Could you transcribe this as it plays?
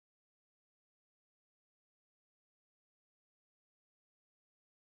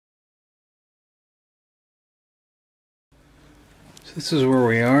This is where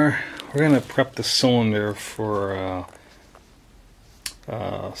we are. We're going to prep the cylinder for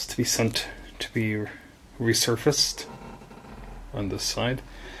to be sent to be resurfaced on this side.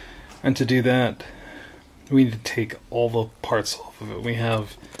 And to do that, we need to take all the parts off of it. We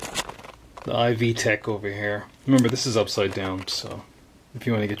have the IVTEC over here. Remember, this is upside down, so if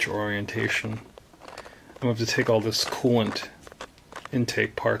you want to get your orientation, we have to take all this coolant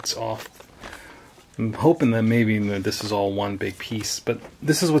intake parts off. I'm hoping that maybe this is all one big piece, but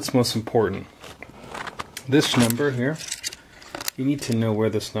this is what's most important. This number here, you need to know where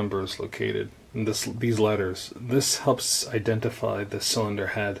this number is located. And these letters. This helps identify the cylinder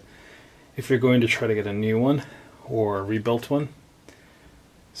head. If you're going to try to get a new one or a rebuilt one.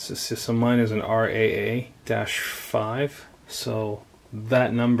 So mine is an RAA-5, so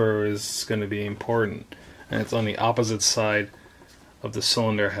that number is going to be important. And it's on the opposite side of the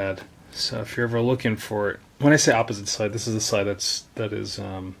cylinder head. So if you're ever looking for it, when I say opposite side, this is the side that is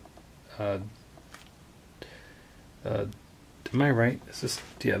am I right? Is this,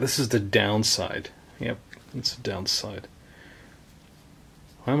 yeah, this is the downside. Yep, it's the downside.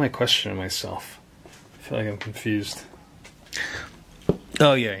 Why am I questioning myself? I feel like I'm confused.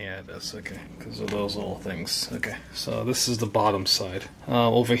 Oh yeah, it does. Okay, because of those little things. Okay, so this is the bottom side.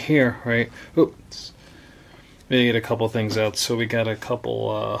 Over here, right? Oops. We get a couple things out. So we got a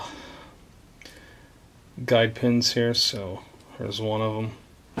couple guide pins here. So there's one of them.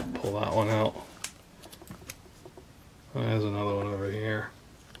 Pull that one out. There's another one over here.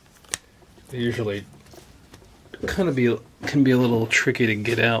 They usually can be a little tricky to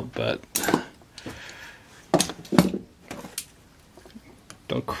get out, but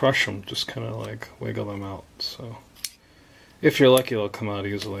don't crush them. Just kind of like wiggle them out. So if you're lucky, they'll come out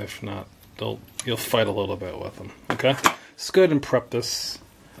easily. If not, you'll fight a little bit with them. Okay, let's go ahead and prep this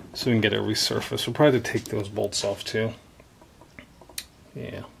so we can get it resurfaced. We'll probably take those bolts off too.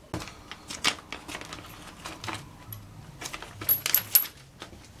 Yeah.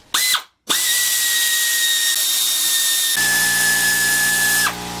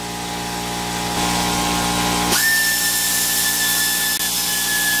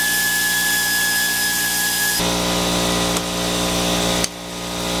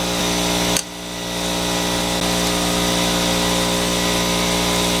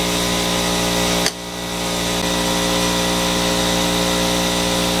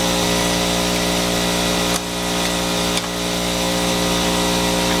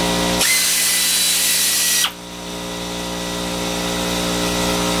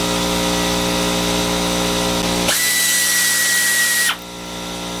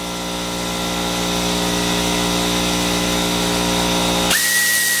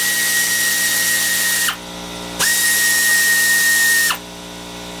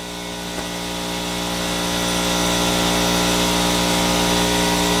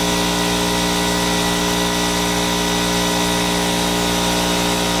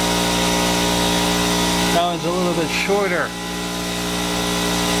 A little bit shorter.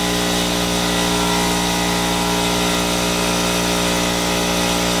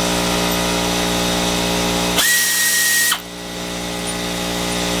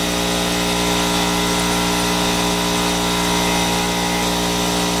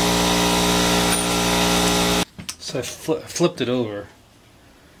 So I flipped it over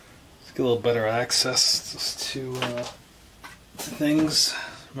to get a little better access to things.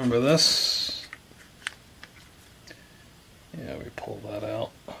 Remember this? Yeah, we pull that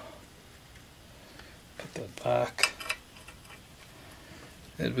out, put that back.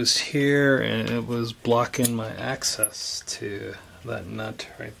 It was here and it was blocking my access to that nut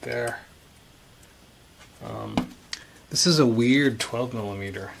right there. This is a weird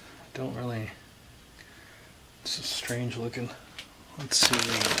 12mm. Don't really, it's so strange looking. Let's see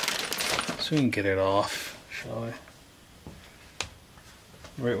so we can get it off, shall we?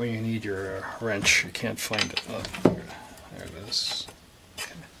 Right when you need your wrench, you can't find it. Oh, there it is.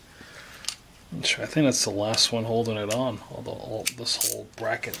 Okay. I think that's the last one holding it on, all this whole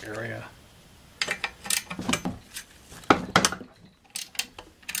bracket area.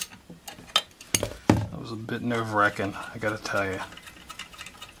 That was a bit nerve-wracking, I gotta tell you.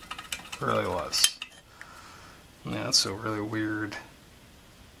 It really was. Yeah, that's a really weird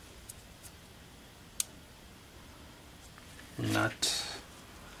nut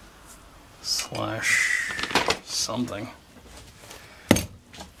slash something.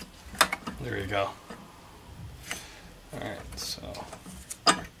 There you go. Alright, so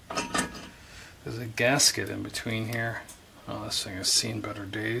there's a gasket in between here. Oh, this thing has seen better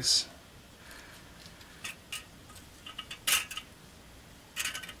days.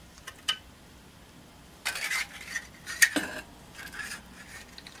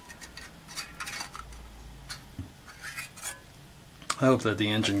 I hope that the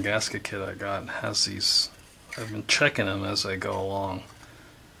engine gasket kit I got has these. I've been checking them as I go along.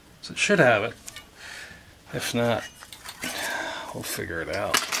 So it should have it. If not, we'll figure it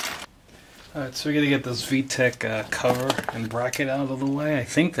out. Alright, so we gotta get this VTEC cover and bracket out of the way. I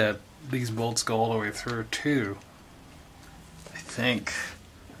think that these bolts go all the way through too. I think.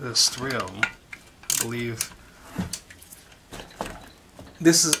 There's 3 of them. I believe.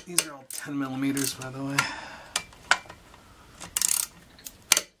 These are all 10 millimeters, by the way.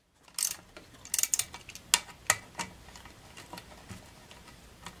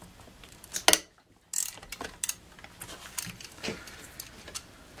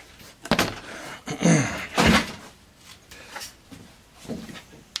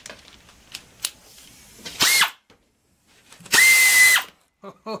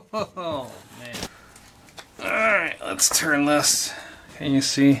 Oh man. Alright, let's turn this. Can you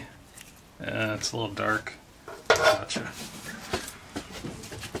see? It's a little dark. Gotcha.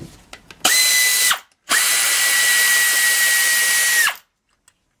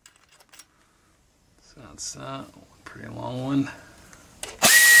 So that's that. Pretty long one.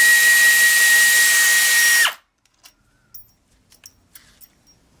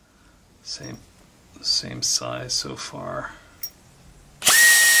 Same size so far.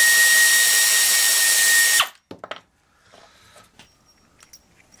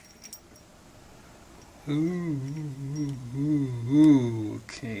 Ooh,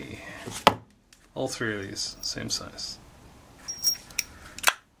 okay. All 3 of these, same size.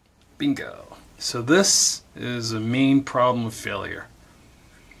 Bingo. So this is a main problem of failure.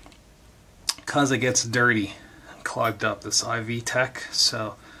 Because it gets dirty and clogged up, this IVTEC.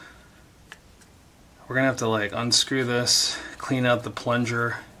 So we're going to have to like unscrew this, clean out the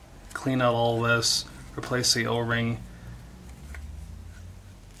plunger, clean out all this, replace the O-ring.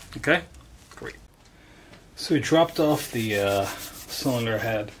 Okay? Great. So we dropped off the cylinder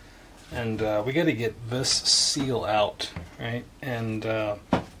head, and we got to get this seal out, right? And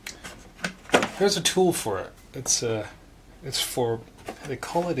there's a tool for it. It's for, they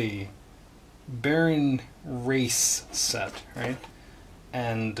call it a bearing race set, right?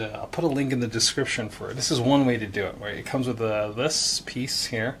 And I'll put a link in the description for it. This is one way to do it, right? It comes with this piece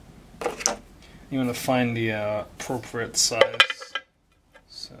here. You want to find the appropriate size.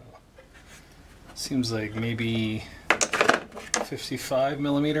 So seems like maybe 55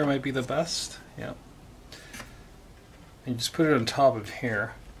 millimeter might be the best. Yep. And you just put it on top of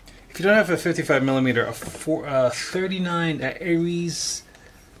here. If you don't have a 55 millimeter, a 39 Aries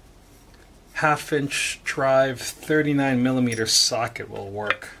half-inch drive 39 millimeter socket will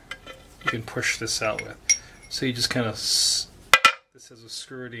work. You can push this out with. So you just kind of, this has a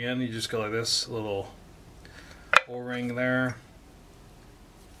screw at the end. You just go like this, a little O-ring there.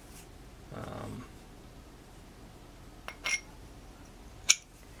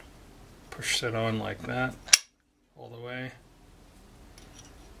 Push that on like that, all the way.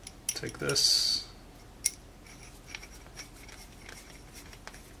 Take this,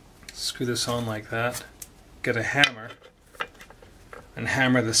 screw this on like that, get a hammer, and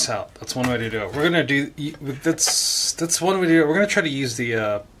hammer this out. That's one way to do it. We're gonna do that's one way to do it. We're gonna try to use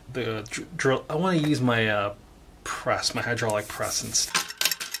the drill. I want to use my press, my hydraulic press instead.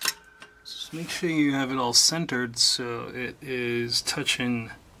 Just make sure you have it all centered so it is touching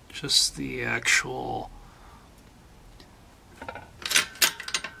just the actual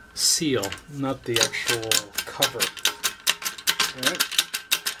seal, not the actual cover. Alright.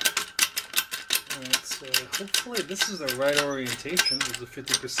 Alright, so hopefully this is the right orientation. There's a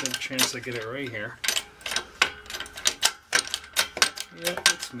 50% chance I get it right here. Yeah,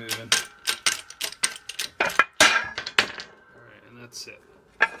 it's moving. Alright, and that's it.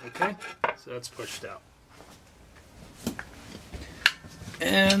 Okay, so that's pushed out.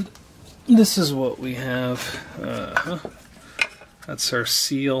 And this is what we have. That's our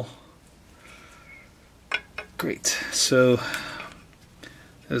seal. Great. So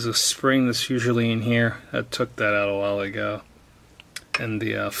there's a spring that's usually in here. I took that out a while ago. And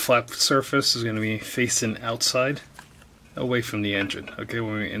the flat surface is going to be facing outside, away from the engine, okay,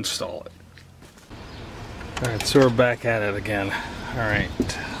 when we install it. Alright, so we're back at it again. Alright,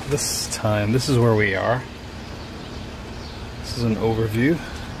 this time, this is where we are. This is an overview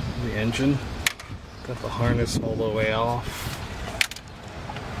of the engine. Got the harness all the way off.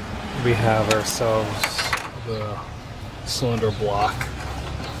 We have ourselves the cylinder block.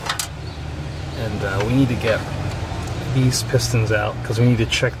 And we need to get these pistons out because we need to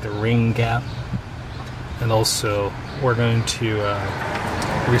check the ring gap. And also, we're going to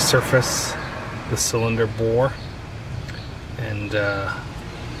resurface the cylinder bore. And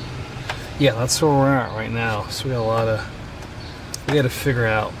yeah, that's where we're at right now. So we got a lot of we got to figure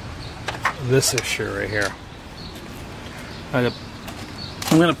out this issue right here. I'm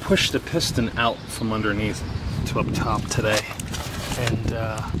going to push the piston out from underneath to up top today. And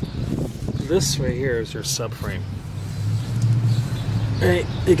this right here is your subframe. Right,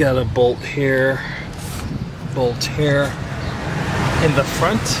 you got a bolt here in the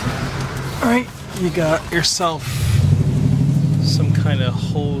front. Alright, you got yourself some kind of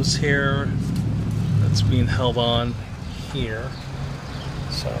hose here that's being held on here.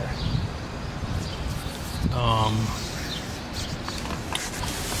 Sorry.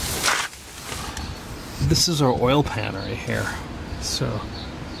 This is our oil pan right here. So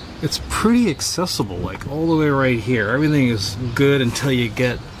it's pretty accessible, like all the way right here. Everything is good until you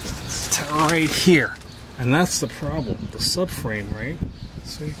get to right here. And that's the problem. The subframe, right?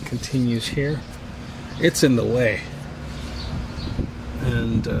 So it continues here. It's in the way.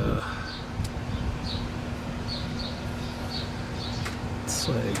 And it's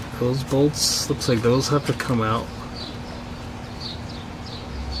like those bolts, looks like those have to come out.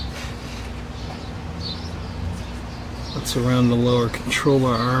 That's around the lower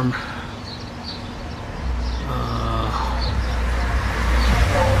controller arm.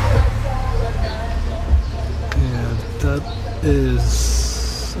 Yeah, that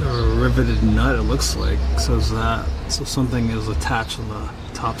is a riveted nut, it looks like. So is that. So something is attached on the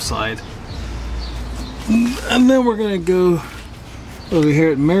top side. And then we're gonna go over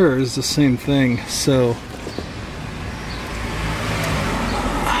here at mirrors, the same thing. So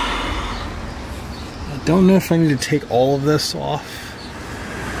I don't know if I need to take all of this off.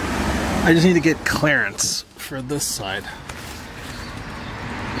 I just need to get clearance for this side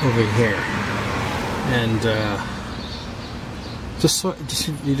over here, and just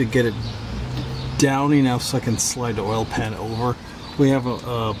need to get it down enough so I can slide the oil pan over. We have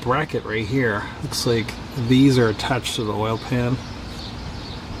a bracket right here. Looks like these are attached to the oil pan,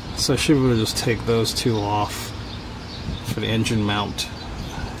 so I should be able to just take those two off for the engine mount.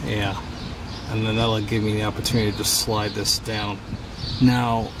 Yeah. And then that'll give me the opportunity to slide this down.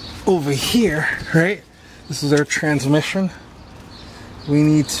 Now, over here, right, this is our transmission. We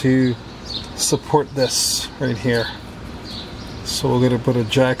need to support this right here. So we're going to put a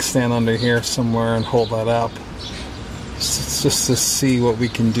jack stand under here somewhere and hold that up. Just to see what we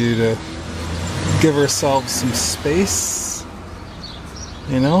can do to give ourselves some space.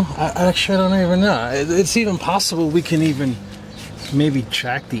 You know, I don't even know. It's even possible we can even maybe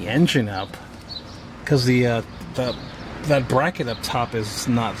jack the engine up. Because that bracket up top is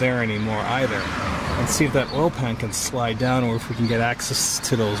not there anymore either. And see if that oil pan can slide down, or if we can get access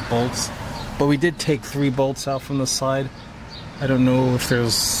to those bolts. But we did take 3 bolts out from the side. I don't know if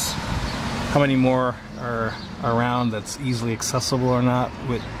there's how many more are around that's easily accessible or not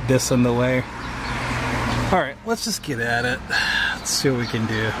with this in the way. Alright, let's just get at it. Let's see what we can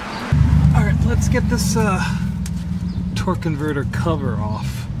do. Alright, let's get this torque converter cover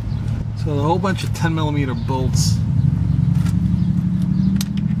off. So a whole bunch of 10mm bolts.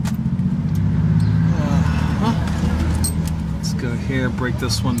 Let's go here, break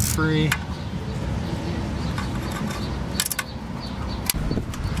this one free.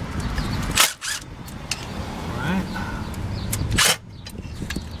 Alright.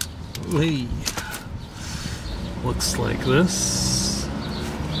 Hey. Looks like this.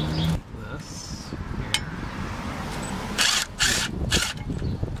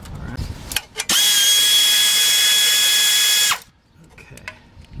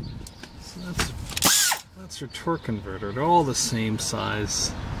 Your torque converter, they're all the same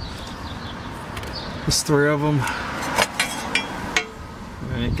size. There's 3 of them.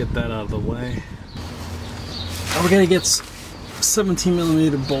 Alright, get that out of the way. We're gonna get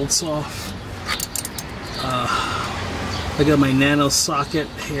 17mm bolts off. I got my nano socket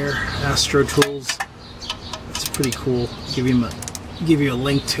here, Astro Tools. It's pretty cool. Give you a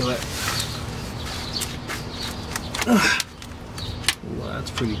link to it. Well,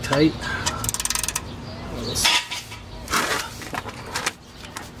 that's pretty tight.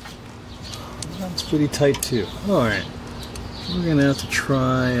 That's pretty tight too. Alright, we're gonna have to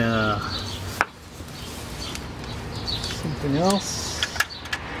try something else.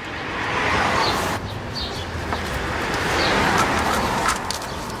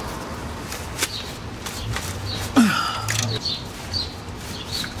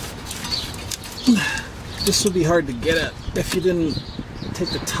 This would be hard to get at if you didn't take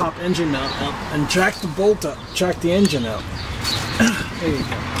the top engine mount out and jack the bolt up, jack the engine out. There you go.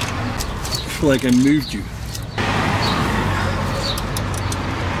 I feel like I moved you.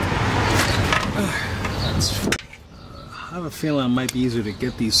 I have a feeling it might be easier to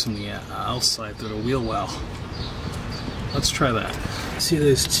get these from the outside through the wheel well. let's try that. See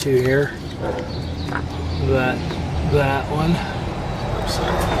these two here? That one. I'm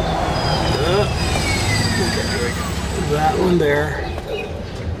sorry. Okay, there we go. That one there.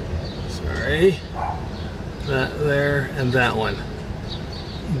 Sorry. That there and that one.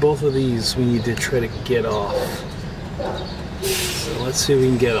 Both of these we need to try to get off. So let's see if we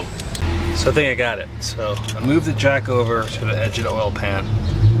can get them. So I think I got it. So I moved the jack over to the edge of the oil pan.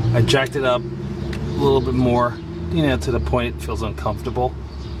 I jacked it up a little bit more, you know, to the point it feels uncomfortable.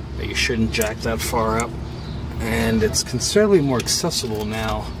 But you shouldn't jack that far up. And it's considerably more accessible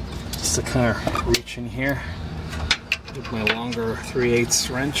now. Just to kind of reach in here with my longer 3/8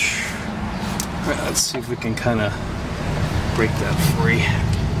 wrench. All right, let's see if we can kind of break that free.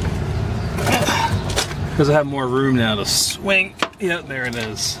 Because I have more room now to swing. Yep, there it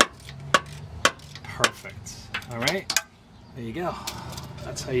is. Perfect. All right, there you go.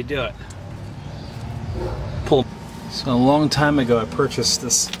 That's how you do it. Pull. So a long time ago, I purchased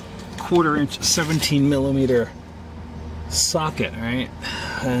this 1/4 inch 17mm socket, right?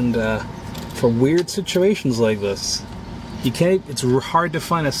 And for weird situations like this, you can't. It's hard to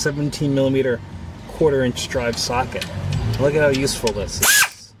find a 17mm 1/4 inch drive socket. Look at how useful this is.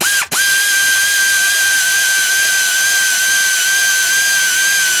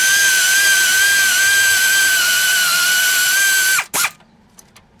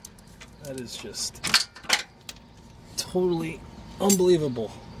 That is just totally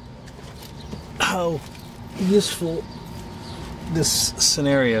unbelievable how useful this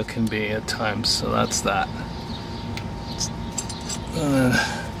scenario can be at times. So that's that.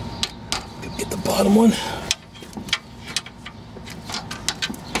 Get the bottom one.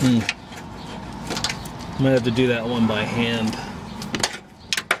 Might have to do that one by hand.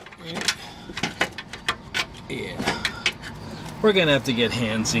 Yeah. We're gonna have to get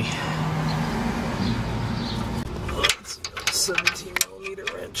handsy.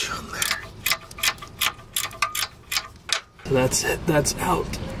 17mm wrench on there. So that's it. That's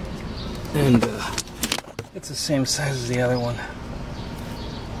out. And it's the same size as the other one.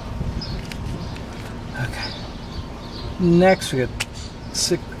 Okay. Next we got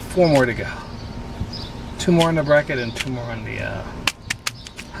 4 more to go. 2 more on the bracket and 2 more on the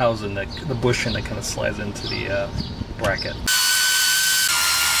housing, the bushing that kind of slides into the bracket.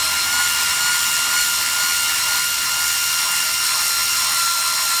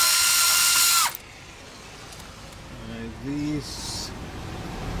 These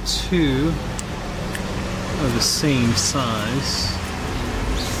 2 are the same size,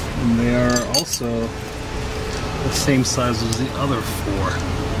 and they are also the same size as the other 4.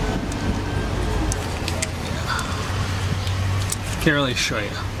 Can't really show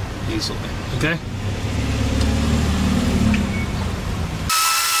you easily, okay?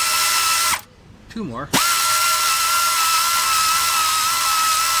 Two more.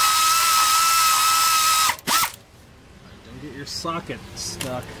 Don't get your socket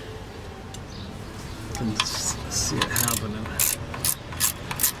stuck. You can see it happening.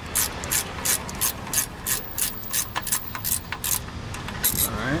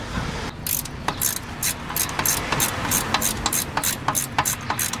 Alright.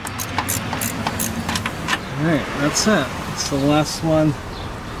 Alright, that's it. It's the last one.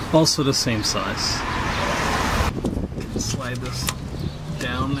 Also the same size. Slide this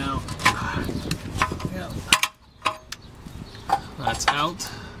down now. Yep. That's out.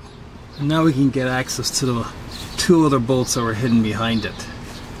 And now we can get access to the 2 other bolts that were hidden behind it.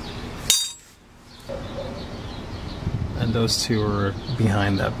 And those 2 are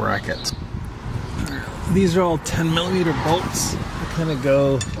behind that bracket. These are all 10mm bolts. They kind of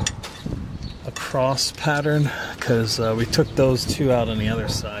go a cross pattern because we took those 2 out on the other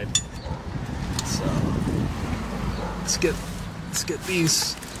side. So let's get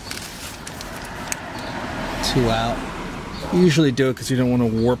these 2 out. You usually do it because you don't want to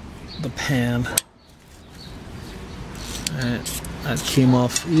warp the pan. Alright, that came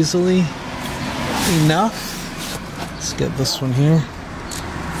off easily enough. Let's get this one here.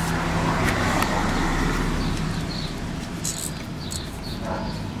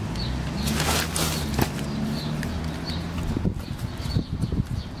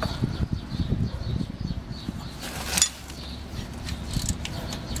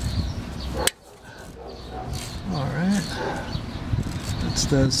 Alright, that's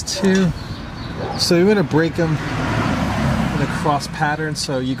those 2. So you're going to break them in a cross pattern,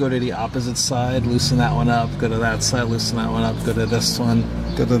 so you go to the opposite side, loosen that one up, go to that side, loosen that one up, go to this one,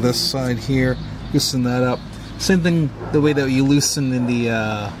 go to this side here, loosen that up. Same thing the way that you loosen in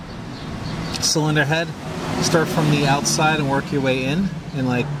the cylinder head. Start from the outside and work your way in, and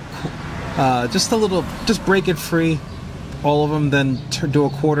like just break it free all of them, then do a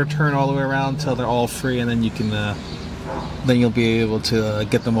quarter turn all the way around until they're all free, and then you can then you'll be able to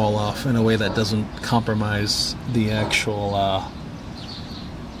get them all off in a way that doesn't compromise the actual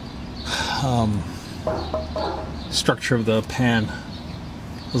structure of the pan.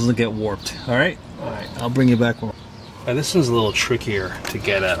 Doesn't get warped. Alright, I'll bring you back more. This one's a little trickier to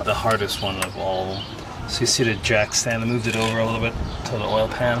get at, the hardest one of all of them. So you see the jack stand, I moved it over a little bit to the oil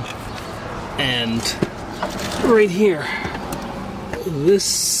pan. And right here,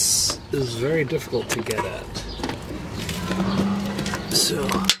 this is very difficult to get at. So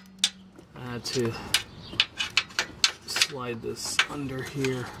I had to slide this under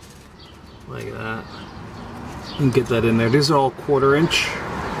here like that and get that in there. These are all 1/4 inch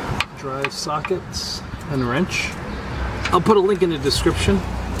drive sockets and a wrench. I'll put a link in the description,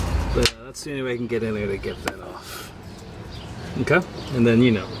 but that's the only way I can get in there to get that off. Okay, and then,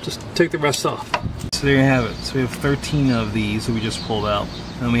 you know, just take the rest off. So there you have it. So we have 13 of these that we just pulled out,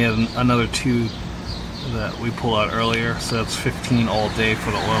 and we have another 2 that we pulled out earlier, so that's 15 all day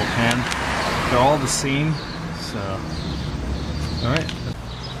for the oil pan. They're all the same, so alright.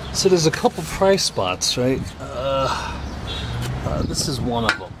 So there's a couple price spots, right? This is one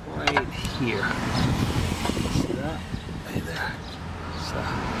of them, right here. See that? Right there. So.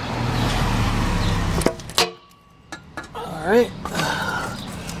 Alright.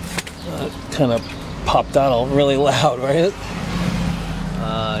 Kind of popped out all really loud, right?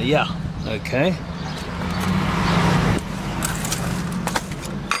 Yeah. Okay.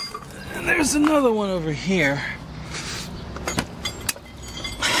 And there's another one over here.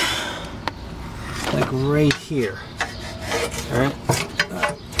 Like right here. Alright.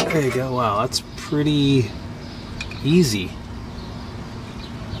 There you go. Wow, that's pretty easy.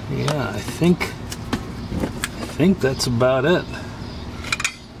 Yeah, I think that's about it.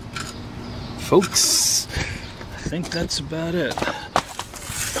 Folks, I think that's about it.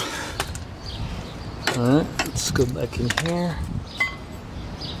 Alright, let's go back in here.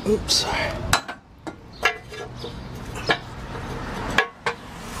 Oops, sorry.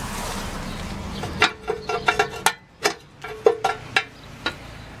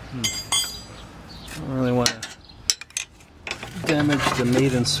 I don't really want to damage the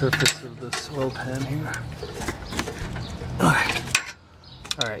maiden surface of this oil pan here.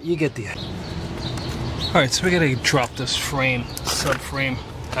 Alright, you get the idea. Alright, so we gotta drop this frame, subframe.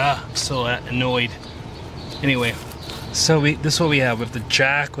 I'm so annoyed. Anyway, so this is what we have with the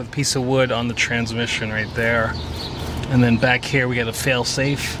jack with a piece of wood on the transmission right there. And then back here we got a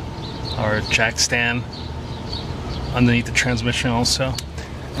fail-safe, our jack stand underneath the transmission also.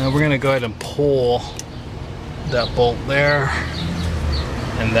 And we're gonna go ahead and pull that bolt there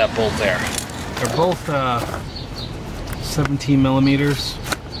and that bolt there. They're both 17 millimeters.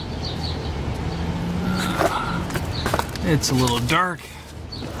 It's a little dark.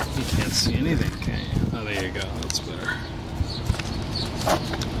 You can't see anything, can you? Oh, there you go. That's better.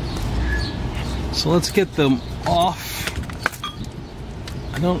 So let's get them off.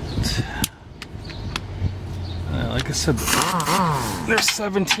 I don't... like I said, they're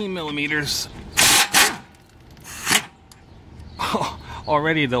 17 millimeters. Oh,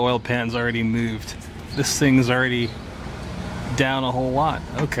 already the oil pan's already moved. This thing's already down a whole lot.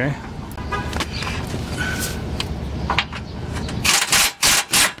 Okay.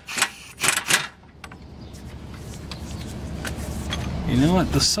 You know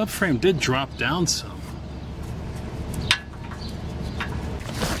what? The subframe did drop down some.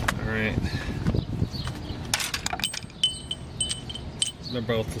 Alright. They're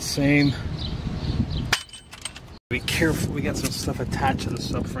both the same. Be careful, we got some stuff attached to the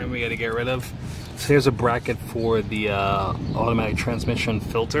subframe we gotta get rid of. So here's a bracket for the automatic transmission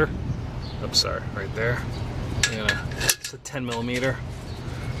filter. Oops, sorry, right there. It's a 10 millimeter.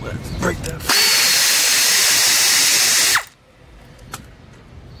 Let's break that.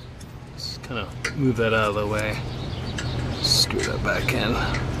 Just kind of move that out of the way. Screw that back in.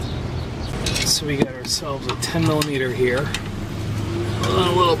 So we got ourselves a 10 millimeter here.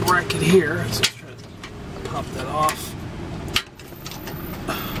 A little bracket here. So let's try to pop that off.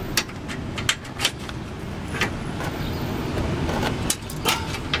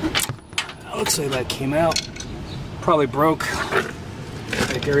 Looks like that came out. Probably broke,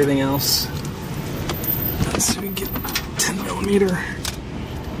 like everything else. Let's see if we can get 10 millimeter.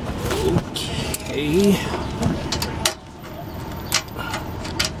 Okay.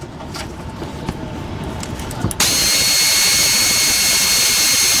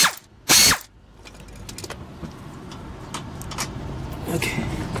 Okay,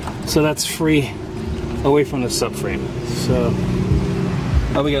 so that's free away from the subframe. So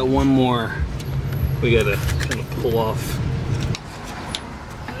we got one more we gotta kind of pull off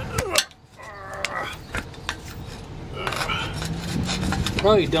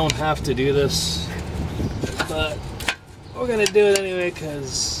probably don't have to do this, but we're gonna do it anyway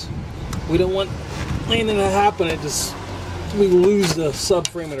because we don't want anything to happen. We lose the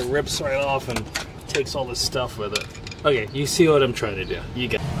subframe and it rips right off and takes all this stuff with it. Okay, you see what I'm trying to do. You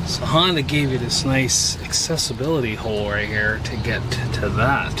get it. So Honda gave you this nice accessibility hole right here to get to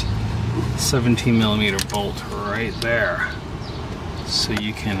that 17mm bolt right there, so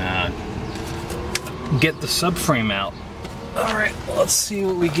you can get the subframe out. All right, let's see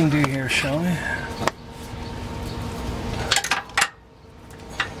what we can do here, shall we?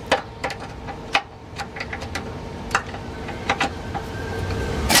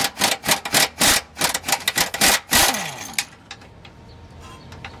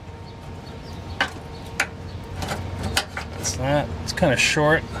 It's kind of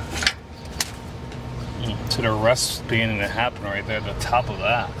short. So the rust's beginning to happen right there at the top of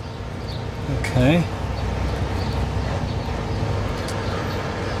that. Okay.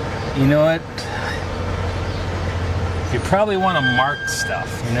 You know what? You probably want to mark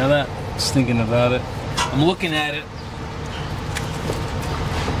stuff. You know that? Just thinking about it. I'm looking at it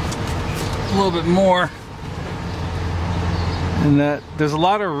a little bit more. And that there's a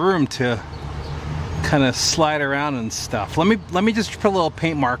lot of room to kind of slide around and stuff. Let me just put a little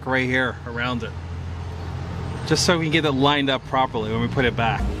paint mark right here around it, just so we can get it lined up properly when we put it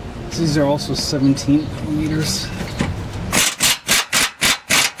back. These are also 17mm.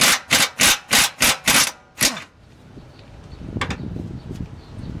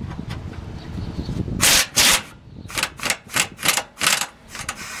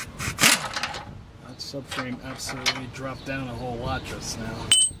 That subframe absolutely dropped down a whole lot just now.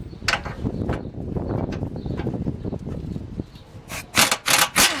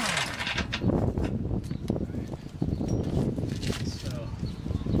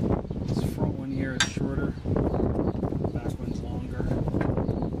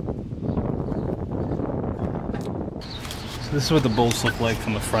 This is what the bolts look like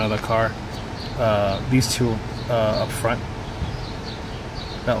from the front of the car. These two up front.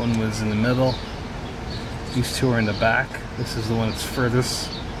 That one was in the middle. These two are in the back. This is the one that's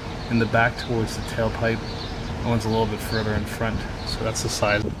furthest in the back towards the tailpipe. That one's a little bit further in front. So that's the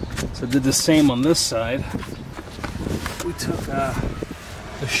side. So I did the same on this side. We took the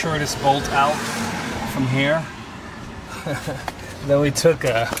shortest bolt out from here. Then we took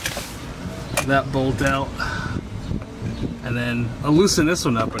that bolt out. And then I loosened this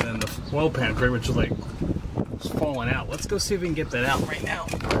one up, and then the oil pan pretty much like was falling out. Let's go see if we can get that out right now.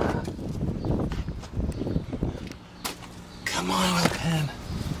 Come on, oil pan.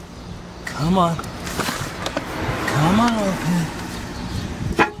 Come on. Come on, oil pan.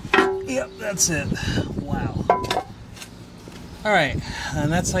 Yep, that's it. Wow. Alright,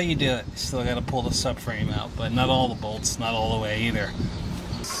 and that's how you do it. You still gotta pull the subframe out, but not all the bolts, not all the way either.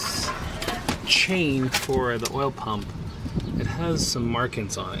 Chain for the oil pump. It has some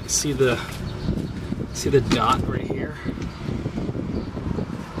markings on it. See the dot right here?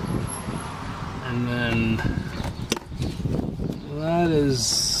 And then that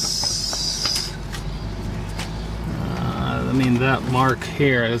is, I mean, that mark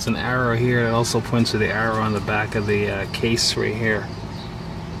here, there's an arrow here. It also points to the arrow on the back of the case right here.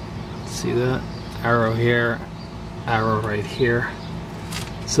 See that? Arrow here, arrow right here.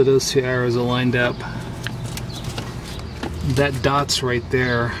 So those two arrows are lined up. That dot's right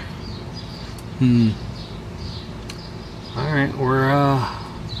there. Alright, I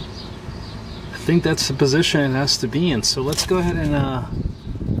think that's the position it has to be in. So let's go ahead and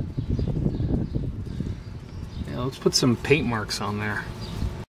let's put some paint marks on there.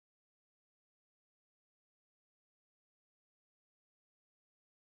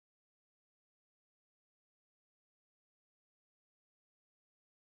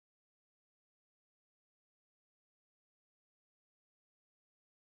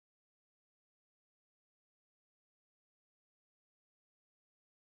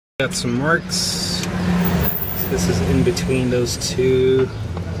 Got some marks. This is in between those two,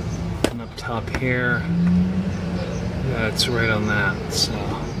 and up top here. That's right on that. So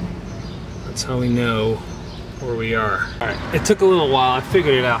that's how we know where we are. All right. It took a little while. I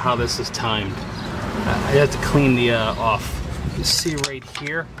figured it out how this is timed. I had to clean the off. You see right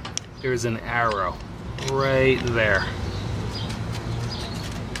here, there's an arrow right there.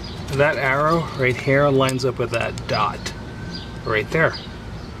 That arrow right here lines up with that dot right there.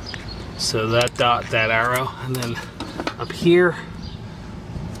 So that dot, that arrow, and then up here,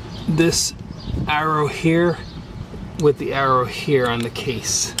 this arrow here with the arrow here on the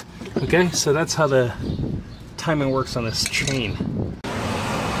case. Okay, so that's how the timing works on this chain.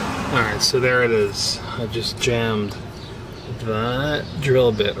 Alright, so there it is. I just jammed that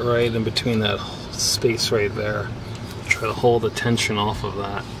drill bit right in between that space right there. Try to hold the tension off of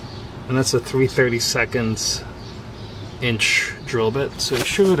that. And that's a 3/32 inch drill bit. So we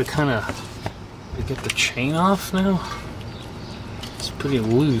should be able to kind of get the chain off now. It's pretty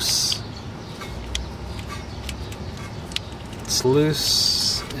loose. It's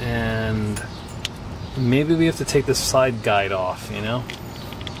loose, and maybe we have to take the side guide off, you know?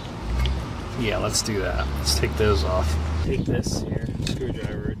 Yeah, let's do that. Let's take those off. Take this here,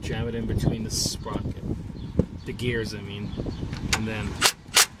 screwdriver, jam it in between the sprocket, the gears, I mean, and then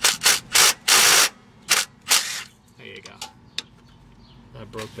there you go. I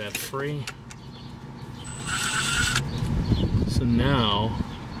broke that free. So now,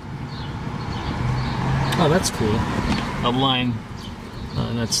 oh, that's cool. A line,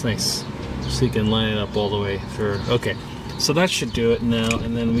 that's nice. So you can line it up all the way through. Okay, so that should do it now,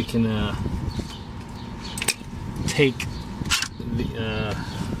 and then we can take the.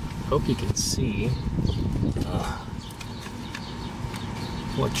 Hope you can see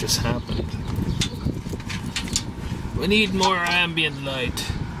what just happened. We need more ambient light.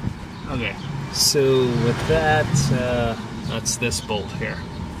 Okay, so with that, that's this bolt here.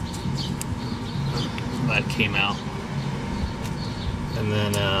 That came out. And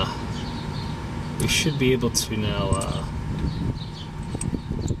then we should be able to now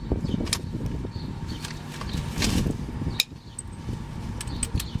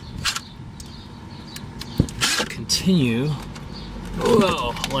continue.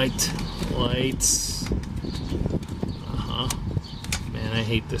 Whoa, lights. Man, I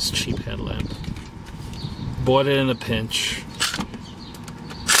hate this cheap headlamp. Bought it in a pinch.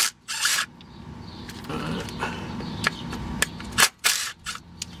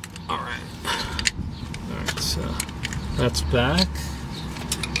 Alright, so that's back.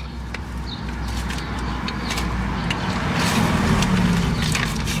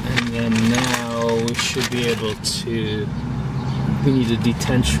 And then now we should be able to, we need to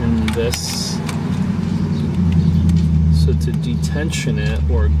detension this. So to detension it,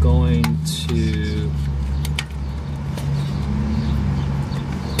 we're going to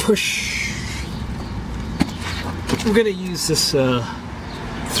push. We're going to use this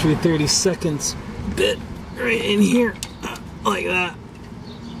 3/32 bit right in here, like that.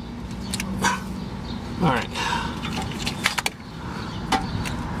 Alright.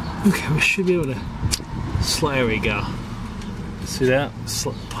 Okay, we should be able to slide. There we go. See that?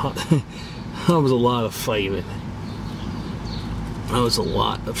 That was a lot of fighting. That was a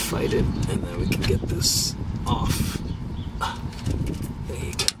lot of fighting, and then we can get this off. There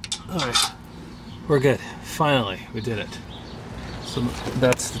you go. Alright. We're good. Finally, we did it. So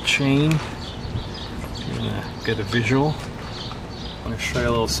that's the chain. I'm gonna get a visual. I'm gonna show you a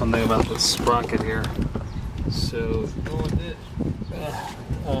little something about the sprocket here. So,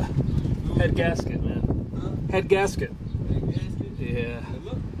 head gasket, man. Huh? Head gasket. Head gasket? Yeah.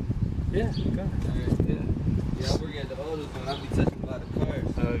 Yeah, go. Yeah. Yeah, I work at the autos when I be touching a lot of cars.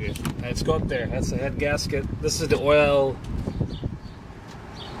 Okay, let's go up there. That's the head gasket. This is the oil.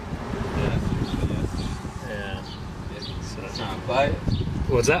 Yeah. So, trying to buy it?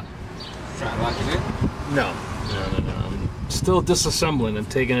 What's that? Trying to lock it in? No. I'm still disassembling and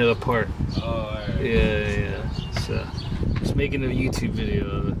taking it apart. Oh, alright. Yeah. So, just making a YouTube video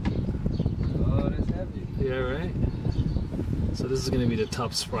of it. Oh, that's heavy. Yeah, right? So this is going to be the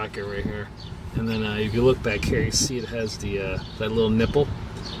top sprocket right here. And then if you look back here, you see it has the that little nipple.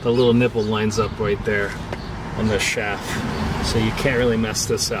 The little nipple lines up right there on the shaft. So you can't really mess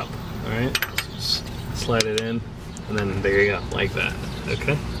this up. Alright? Just slide it in, and then there you go, like that.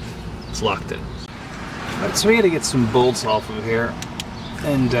 Okay? It's locked in. Alright, so we got to get some bolts off of here.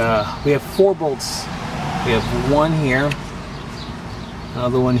 And we have 4 bolts. We have one here,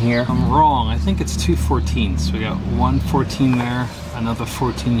 another one here. I'm wrong, I think it's 2 14s. So we got one 14 there, another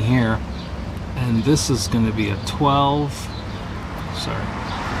 14 here. And this is going to be a 12. Sorry.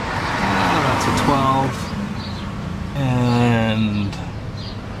 That's a 12. And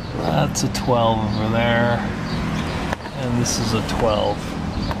that's a 12 over there. And this is a 12.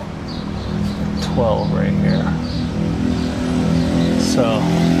 12 right here. So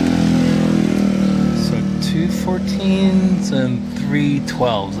 2 14s and 3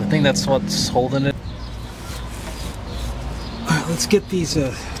 12s. I think that's what's holding it. Alright, let's get these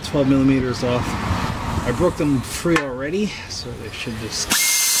 12 millimeters off. I broke them free already, so they should just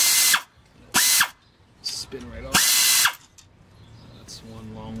spin right off. That's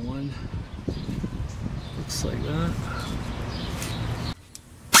one long one. Looks like that.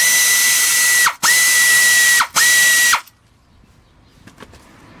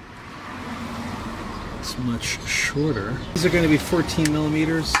 is much shorter. These are going to be 14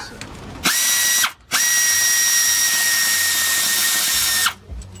 millimeters.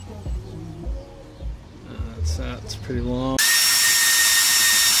 That's pretty long.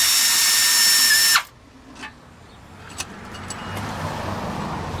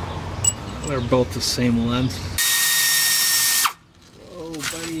 They're both the same length. Whoa,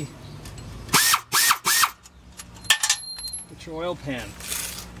 buddy. Get your oil pan.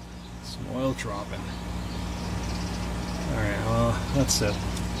 Some oil dropping. Alright, well, that's it.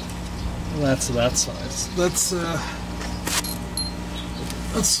 That's that size. That's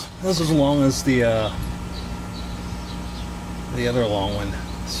as long as the other long one.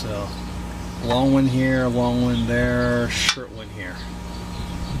 So, long one here, long one there, short one here.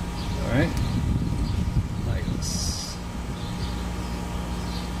 Alright, like this.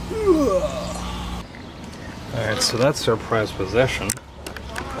 Alright, so that's our prized possession.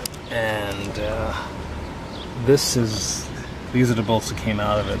 And these are the bolts that came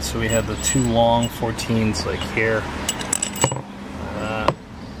out of it. So we had the two long 14s like here.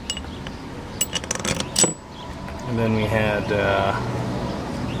 And then we had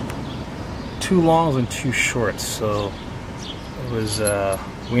two longs and two shorts. So it was,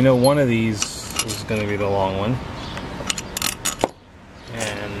 we know one of these is going to be the long one.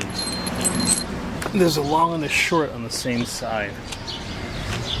 And there's a long and a short on the same side.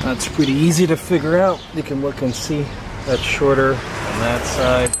 That's pretty easy to figure out. You can look and see that's shorter on that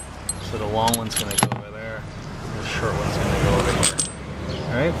side. So the long one's going to go over there. And the short one's going to go over here.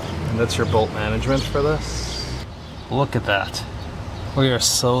 Alright, and that's your bolt management for this. Look at that. We are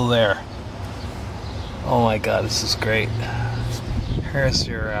so there. Oh my god, this is great. Here's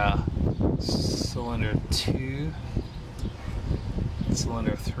your cylinder 2,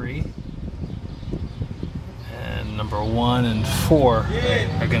 cylinder 3, and number 1 and 4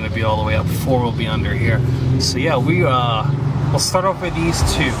 are going to be all the way up. 4 will be under here. So yeah, we'll start off with these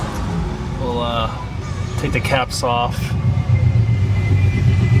two. We'll take the caps off.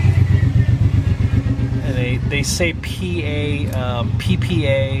 And they say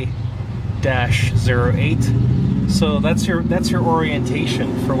PPA-08. So that's your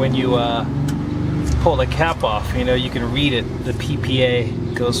orientation for when you pull the cap off. You know, you can read it. The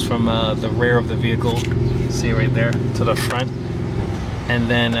PPA goes from the rear of the vehicle, see right there, to the front. And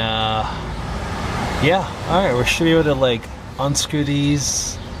then, yeah, alright, we should be able to like unscrew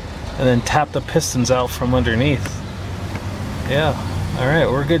these and then tap the pistons out from underneath. Yeah, alright,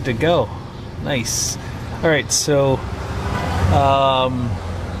 we're good to go. Nice. Alright, so,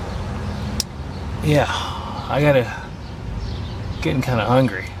 yeah, getting kind of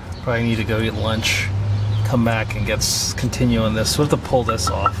hungry. Probably need to go get lunch, come back and continue on this. So we have to pull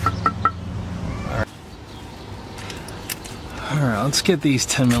this off. Alright, let's get these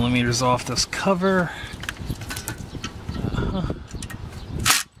 10 millimeters off this cover.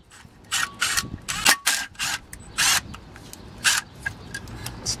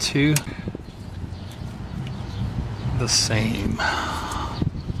 It's two. The same.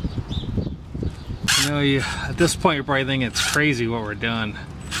 You know, at this point you're probably thinking it's crazy what we're doing.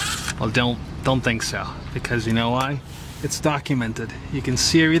 Well, don't think so, because you know why? It's documented. You can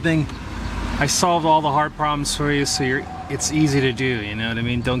see everything. I solved all the hard problems for you, so it's easy to do. You know what I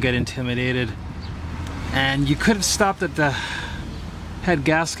mean? Don't get intimidated. And you could have stopped at the head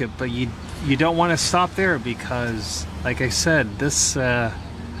gasket, but you don't want to stop there because, like I said, this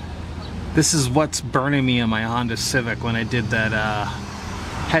is what's burning me on my Honda Civic when I did that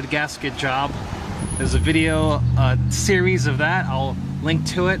head gasket job. There's a video series of that. I'll link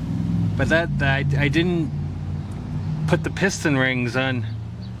to it. But that I didn't put the piston rings on,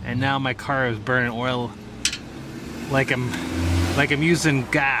 and now my car is burning oil like I'm using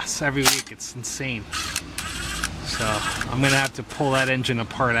gas every week. It's insane. So I'm gonna have to pull that engine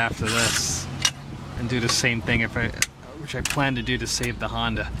apart after this and do the same thing which I plan to do to save the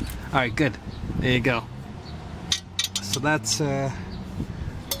Honda. All right, good. There you go. So that's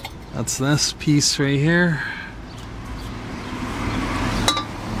this piece right here.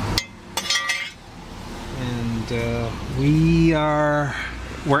 And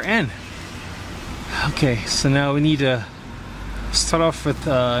we're in. Okay, so now we need to start off with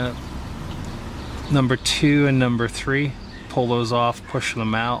number 2 and number 3. Pull those off, push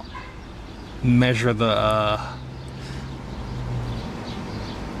them out, measure the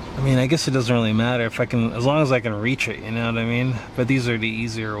I mean, I guess it doesn't really matter if I can, as long as I can reach it, you know what I mean? But these are the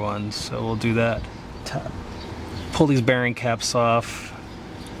easier ones, so we'll do that. Pull these bearing caps off,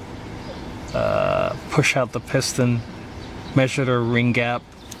 push out the piston, measure the ring gap,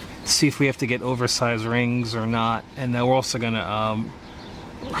 see if we have to get oversized rings or not. And then we're also gonna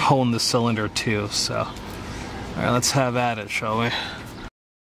hole in the cylinder too. So, all right, let's have at it, shall we?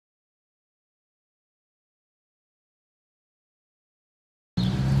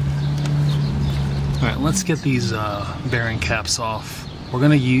 All right, let's get these bearing caps off. We're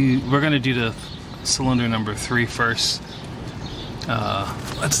gonna do the cylinder number 3 first.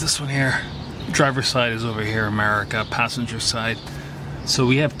 That's this one here. Driver's side is over here, America. Passenger side. So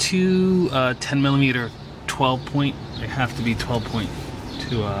we have two 10mm 12 point. They have to be 12 point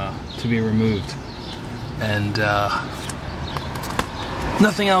to be removed, and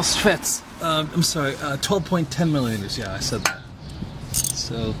nothing else fits. I'm sorry, 12 point 10mm. Yeah, I said that.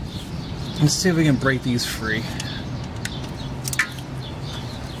 So let's see if we can break these free.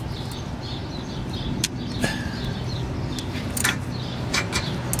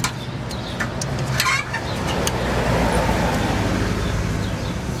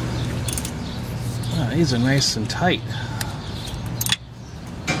 These are nice and tight.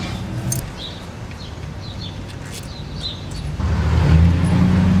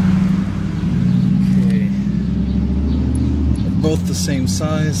 Okay. They're both the same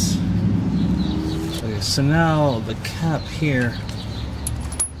size. Okay, so now the cap here,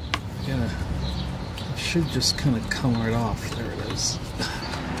 it should just kind of come right off. There it is.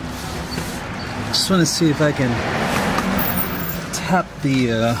 Just want to see if I can tap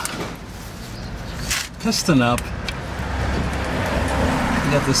the piston up. I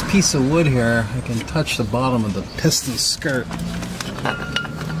got this piece of wood here. I can touch the bottom of the piston skirt.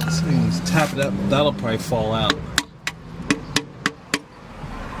 So you can tap it up. That'll probably fall out.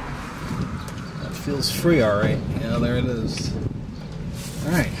 That feels free, all right. Yeah, there it is.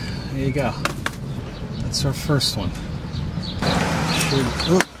 All right, there you go. That's our first one. All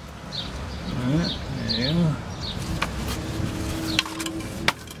right, there you go.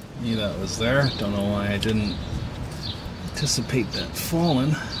 Knew that was there. Don't know why I didn't anticipate that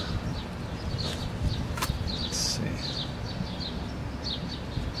falling. Let's see.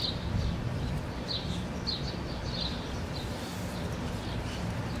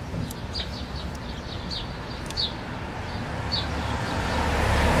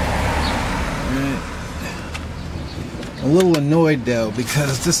 Alright. A little annoyed though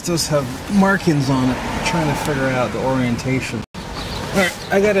because this does have markings on it. I'm trying to figure out the orientation. Alright,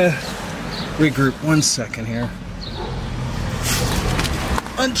 I gotta regroup 1 second here.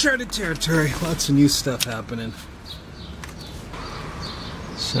 Uncharted territory, lots of new stuff happening.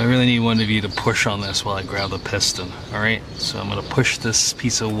 So I really need one of you to push on this while I grab the piston. Alright, so I'm gonna push this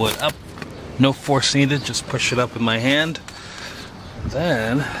piece of wood up. No force needed, just push it up with my hand.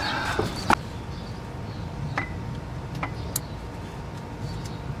 Then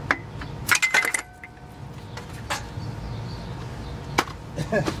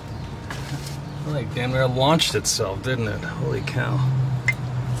like damn near launched itself, didn't it? Holy cow.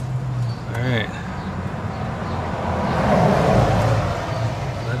 Alright.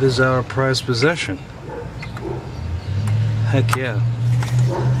 That is our prized possession. Heck yeah.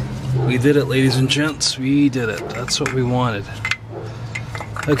 We did it, ladies and gents. We did it. That's what we wanted.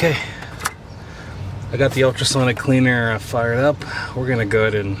 Okay. I got the ultrasonic cleaner fired up. We're gonna go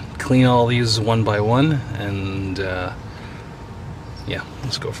ahead and clean all these one by one, and yeah,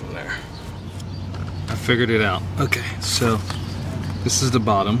 let's go from there. I figured it out. Okay, so this is the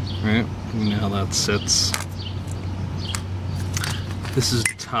bottom, right? You know how that sits. This is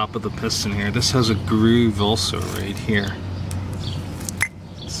the top of the piston here. This has a groove also right here.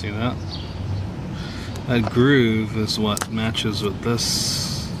 See that? That groove is what matches with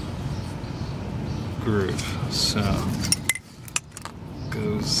this groove. So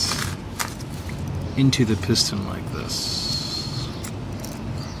goes into the piston like this.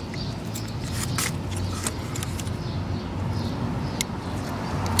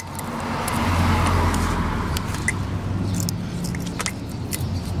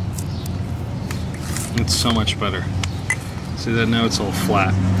 It's so much better. See that now it's all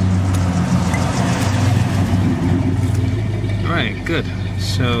flat. Alright, good.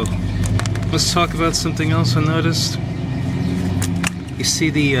 So let's talk about something else I noticed. You see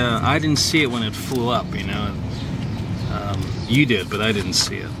the, I didn't see it when it flew up, you know. You did, but I didn't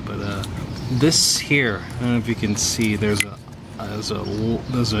see it. But this here, I don't know if you can see, there's a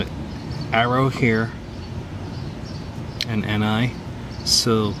arrow here, an NI.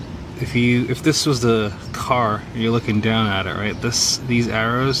 So if this was the car, you're looking down at it, right? These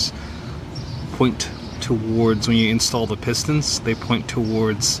arrows point towards, when you install the pistons, they point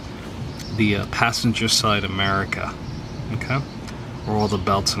towards the passenger side America, okay? Where all the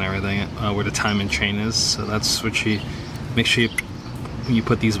belts and everything, where the timing chain is. So that's what you make sure when you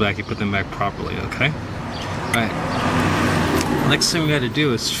put these back, you put them back properly, okay? All right. Next thing we got to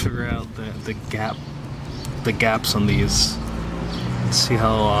do is figure out the gaps on these. See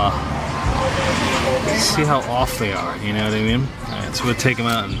how off they are. You know what I mean? All right, so we'll take them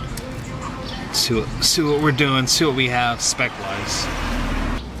out and see what we're doing. See what we have spec wise.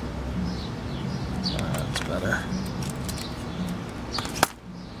 That's better.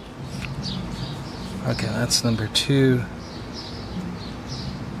 Okay, that's number 2.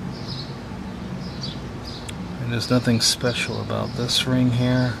 And there's nothing special about this ring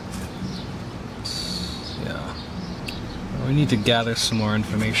here. Yeah. We need to gather some more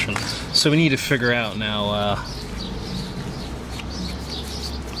information. So we need to figure out now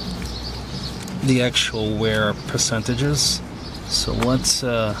the actual wear percentages. So let's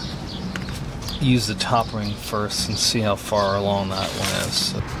use the top ring first and see how far along that one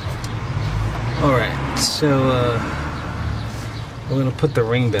is. Alright, so we're going to put the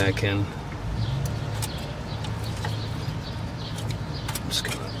ring back in. I'm just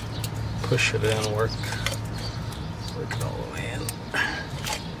going to push it in, work it all the way in.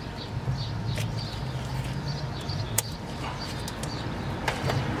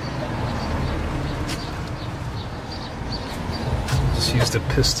 Just use the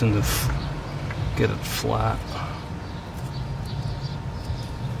piston to get it flat.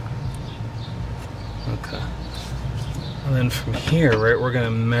 Okay. And then from here, right, we're going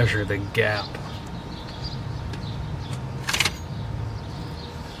to measure the gap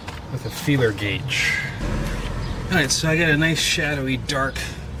with a feeler gauge. Alright, so I got a nice shadowy dark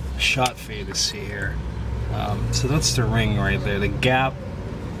shot for you to see here. So that's the ring right there. The gap,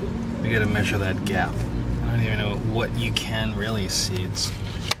 we got to measure that gap. I don't even know what you can really see. It's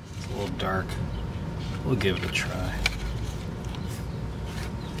a little dark. We'll give it a try.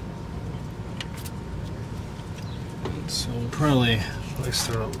 So we'll probably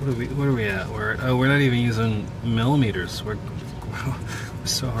start. What are we at? We're not even using millimeters. We're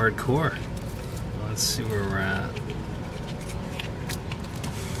so hardcore. Let's see where we're at.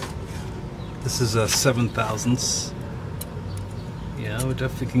 This is a 7/1000ths. Yeah, we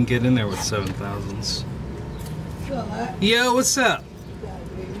definitely can get in there with 7/1000ths. Yo, what's up?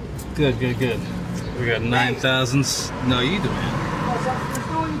 Good. We got 9/1000ths. No, you do, man.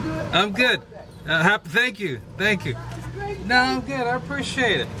 I'm good. Thank you. No, I'm good. I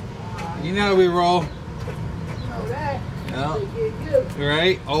appreciate it. You know how we roll. Yeah.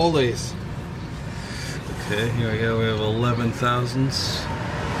 Right? Always. Okay, here we go. We have 11/1000ths.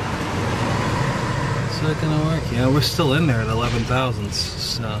 Is that gonna work? Yeah, we're still in there at 11/1000ths.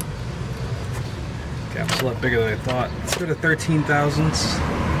 So gap's a lot bigger than I thought. Let's go to 13/1000ths.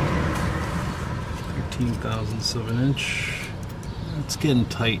 13/1000ths of an inch. It's getting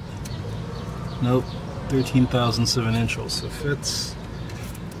tight. Nope. 13/1000ths of an inch also fits.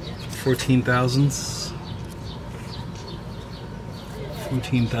 14/1000ths.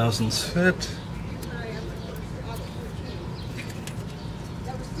 14/1000ths fit.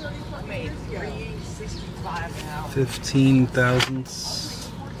 15/1000ths.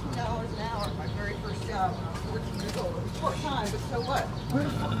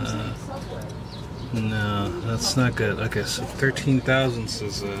 No, that's not good. Okay, so 13/1000ths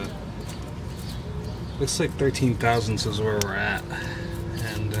is looks like 13/1000ths is where we're at,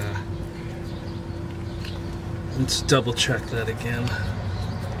 and let's double check that again.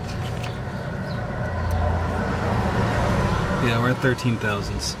 Yeah, we're at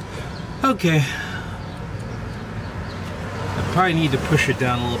 13/1000ths. Okay. I probably need to push it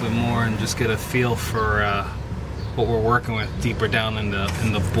down a little bit more and just get a feel for what we're working with deeper down in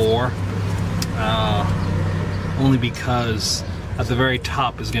the bore. Only because at the very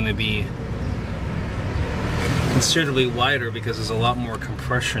top is going to be considerably wider because there's a lot more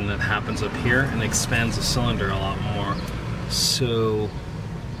compression that happens up here and expands the cylinder a lot more. So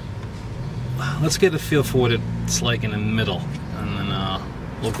let's get a feel for what it's like in the middle, and then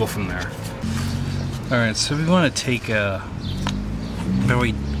we'll go from there. Alright, so we want to take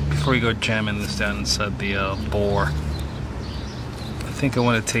before we go jamming this down inside the bore, I think I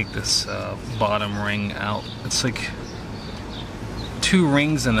want to take this bottom ring out. It's like 2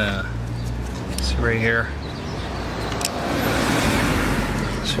 rings and see right here.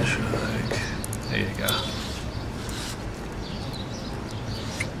 So there you go.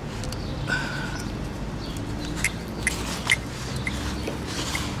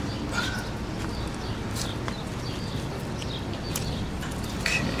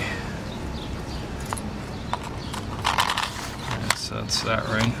 That's that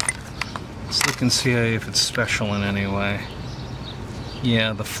ring. Let's look and see if it's special in any way.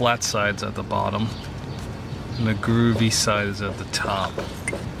 Yeah, the flat side's at the bottom, and the groovy side is at the top.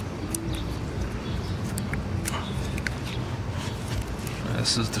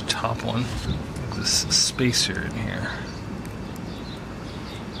 This is the top one. There's this spacer in here.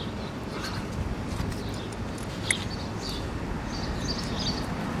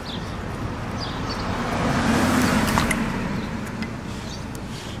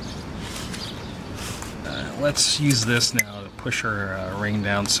 Let's use this now to push our ring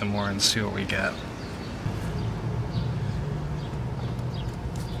down some more and see what we get.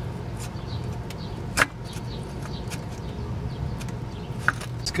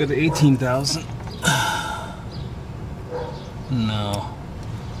 Let's go to 18,000. No.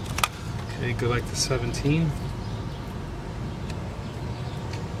 Okay, go back to 17.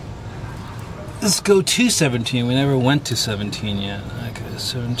 Let's go to 17. We never went to 17 yet. Okay,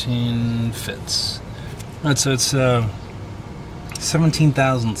 17 fits. Alright, so it's 17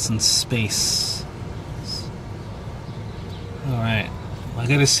 thousandths in space. Alright, I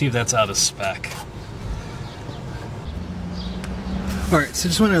gotta see if that's out of spec. Alright, so I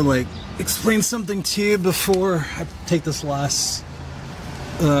just want to like explain something to you before I take this last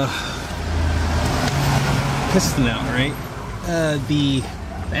piston out, right? The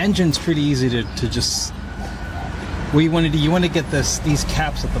engine's pretty easy to just... What you want to do, you want to get these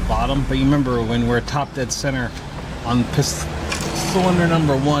caps at the bottom, but you remember when we're top dead center on cylinder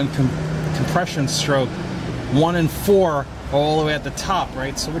number 1, compression stroke 1 and 4 are all the way at the top,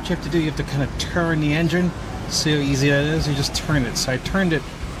 right? So what you have to do, you have to kind of turn the engine. See how easy that is? You just turn it. So I turned it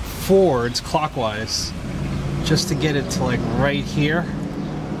forwards, clockwise, just to get it to like right here,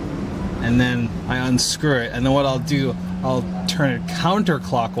 and then I unscrew it. And then what I'll do, I'll turn it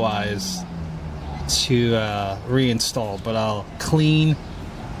counterclockwise to reinstall, but I'll clean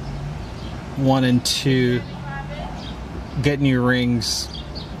 1 and 2, get new rings.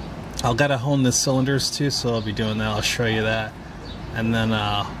 I'll gotta hone the cylinders too, so I'll be doing that. I'll show you that, and then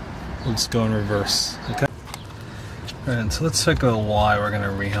we'll just go in reverse. Okay. Alright, so let's take a why we're gonna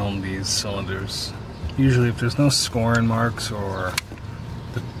rehome these cylinders. Usually, if there's no scoring marks or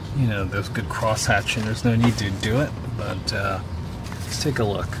there's good cross hatching, there's no need to do it. But let's take a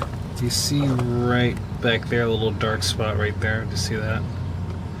look. Do you see right back there, the little dark spot right there? Do you see that?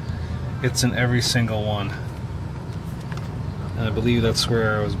 It's in every single one. And I believe that's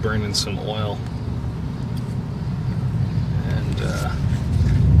where I was burning some oil. And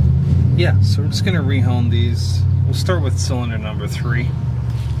yeah, so we're just going to rehome these. We'll start with cylinder number 3.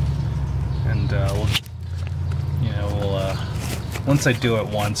 And once I do it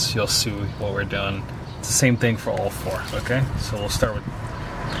once, you'll see what we're doing. It's the same thing for all 4, okay? So we'll start with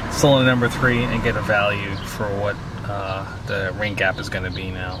cylinder number 3 and get a value for what the ring gap is going to be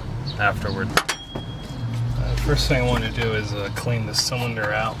now afterward. First thing I want to do is clean the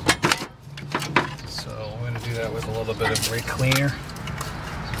cylinder out. So we're going to do that with a little bit of brake cleaner.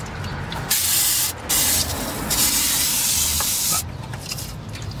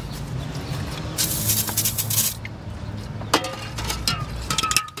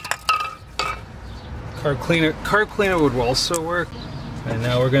 Car cleaner would also work. And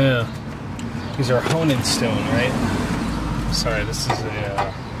now we're gonna use our honing stone, right? Sorry, this is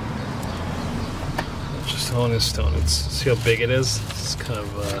just honing stone. See how big it is? It's kind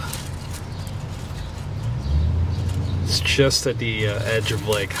of it's just at the edge of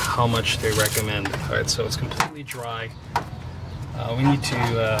like how much they recommend. All right, so it's completely dry. We need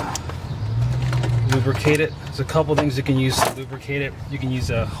to lubricate it. There's a couple things you can use to lubricate it. You can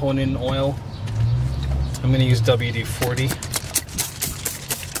use a honing oil. I'm going to use WD-40.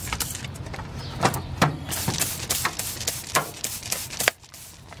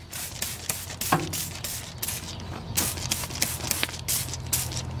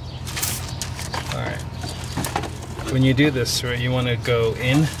 Alright. When you do this, right, you want to go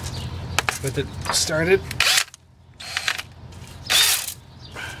in with it started.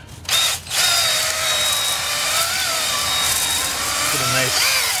 Get a nice...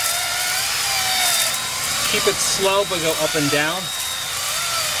 Keep it slow, but go up and down.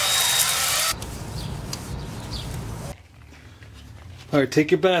 Alright,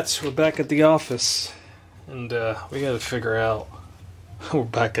 take your bets. We're back at the office. And we gotta figure out... We're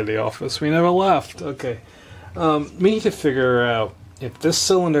back at the office. We never left. Okay. We need to figure out if this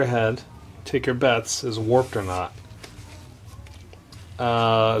cylinder head, take your bets, is warped or not.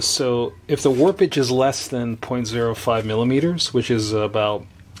 So if the warpage is less than 0.05 millimeters, which is about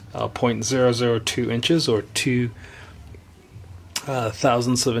 0.002 inches or 2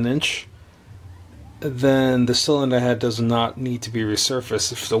 thousandths of an inch, then the cylinder head does not need to be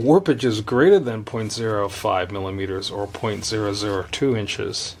resurfaced. If the warpage is greater than 0.05 millimeters or 0.002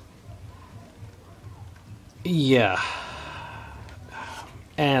 inches, yeah,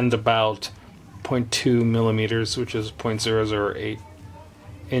 and about 0.2 millimeters, which is 0.008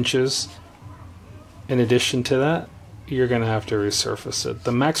 inches in addition to that, you're going to have to resurface it.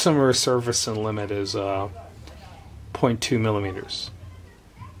 The maximum resurfacing limit is 0.2 millimeters.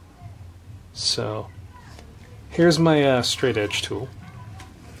 So here's my straight edge tool.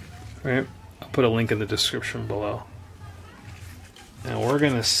 Right, I'll put a link in the description below. Now we're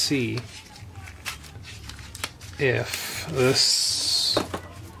going to see if this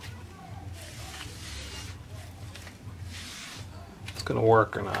is going to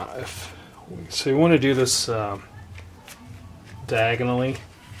work or not. So you want to do this diagonally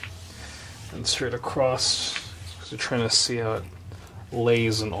and straight across, because you're trying to see how it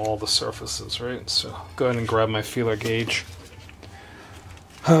lays in all the surfaces, right? So go ahead and grab my feeler gauge.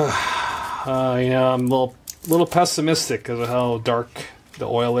 You know, I'm a little pessimistic because of how dark the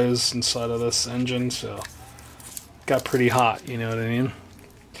oil is inside of this engine, so it got pretty hot, you know what I mean?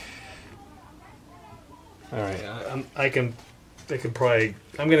 Alright, I can probably,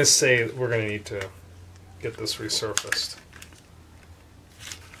 I'm going to say we're going to need to get this resurfaced.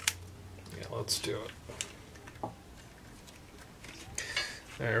 Yeah, let's do it.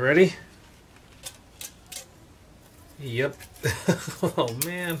 Alright, ready? Yep. Oh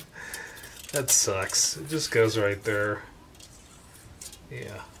man, that sucks. It just goes right there.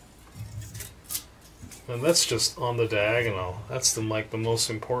 Yeah. And that's just on the diagonal. That's the most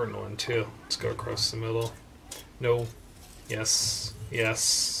important one too. Let's go across the middle. No. Yes.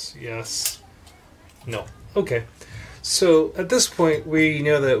 Yes. Yes. No. Okay. So at this point we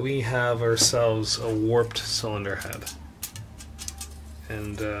know that we have ourselves a warped cylinder head.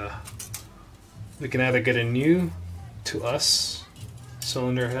 And we can either get a new to us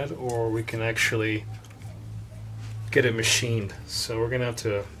cylinder head, or we can actually get it machined. So we're gonna have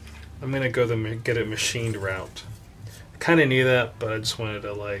to, I'm gonna go the get it machined route. I kind of knew that, but I just wanted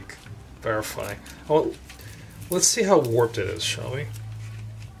to like verify. Oh, let's see how warped it is, shall we?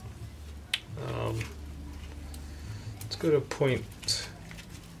 Let's go to point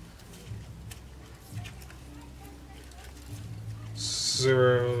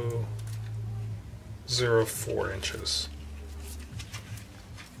 0.04 inches.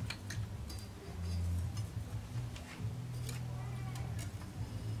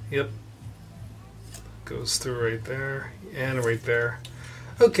 Yep. Goes through right there and right there.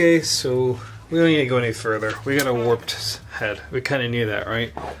 Okay, so we don't need to go any further. We got a warped head. We kind of knew that,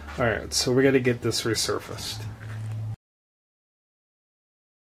 right? Alright, so we got to get this resurfaced.